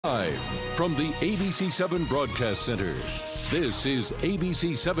Live from the ABC7 Broadcast Center, this is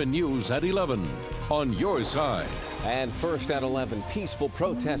ABC7 News at 11 on your side. And first at 11, peaceful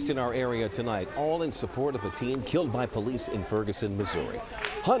protest in our area tonight, all in support of a teen killed by police in Ferguson, Missouri.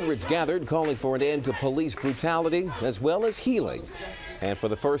 Hundreds gathered calling for an end to police brutality as well as healing. And for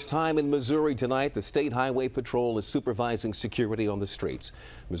the first time in Missouri tonight, the State Highway Patrol is supervising security on the streets.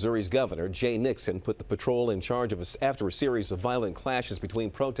 Missouri's Governor Jay Nixon put the patrol in charge after a series of violent clashes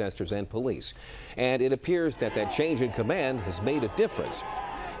between protesters and police. And it appears that change in command has made a difference.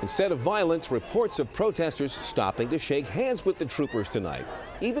 Instead of violence, reports of protesters stopping to shake hands with the troopers tonight,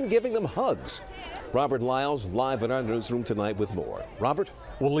 even giving them hugs. Robert Lyles live in our newsroom tonight with more. Robert?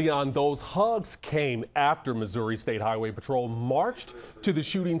 Well, Leon, those hugs came after Missouri State Highway Patrol marched to the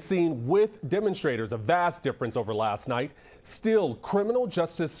shooting scene with demonstrators, a vast difference over last night. Still, criminal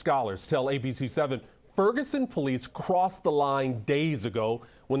justice scholars tell ABC7 Ferguson police crossed the line days ago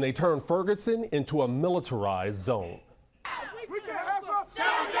when they turned Ferguson into a militarized zone.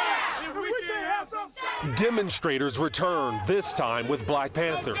 Demonstrators return, this time with Black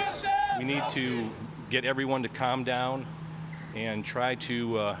Panthers. We need to get everyone to calm down and try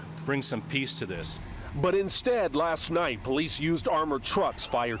to bring some peace to this. But instead, last night, police used armored trucks,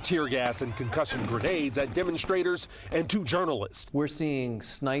 fired tear gas and concussion grenades at demonstrators and two journalists. We're seeing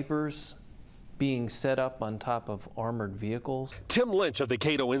snipers being set up on top of armored vehicles. Tim Lynch of the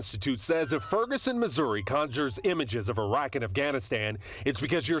Cato Institute says if Ferguson, Missouri conjures images of Iraq and Afghanistan, it's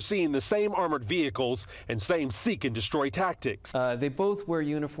because you're seeing the same armored vehicles and same seek and destroy tactics. They both wear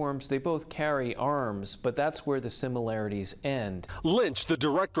uniforms, they both carry arms, but that's where the similarities end. Lynch, the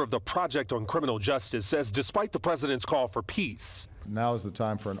director of the Project on Criminal Justice, says despite the president's call for peace, now is the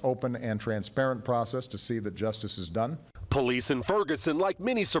time for an open and transparent process to see that justice is done. Police in Ferguson, like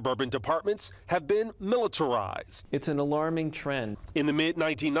many suburban departments, have been militarized. It's an alarming trend. In the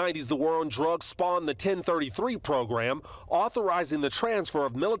mid-1990s, the war on drugs spawned the 1033 program, authorizing the transfer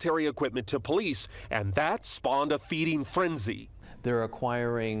of military equipment to police, and that spawned a feeding frenzy. They're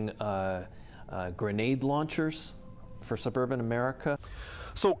acquiring grenade launchers for suburban America.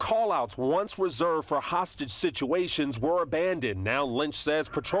 So call-outs once reserved for hostage situations were abandoned. Now Lynch says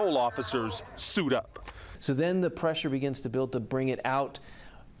patrol officers suit up. So then the pressure begins to build to bring it out,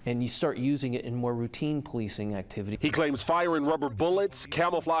 and you start using it in more routine policing activity. He claims firing rubber bullets,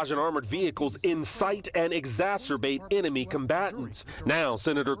 camouflage and armored vehicles incite and exacerbate enemy combatants. Now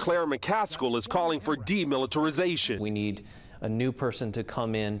Senator Claire McCaskill is calling for demilitarization. We need a new person to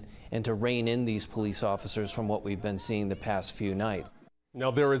come in and to rein in these police officers from what we've been seeing the past few nights. Now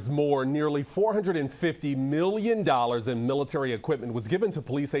there is more. Nearly $450 million in military equipment was given to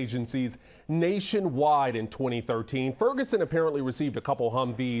police agencies nationwide in 2013. Ferguson apparently received a couple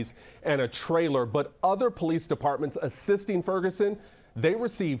Humvees and a trailer, but other police departments assisting Ferguson, they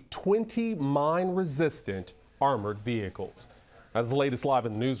received 20 mine-resistant armored vehicles. That's the latest live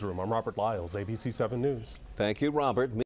in the newsroom. I'm Robert Lyles, ABC7 News. Thank you, Robert.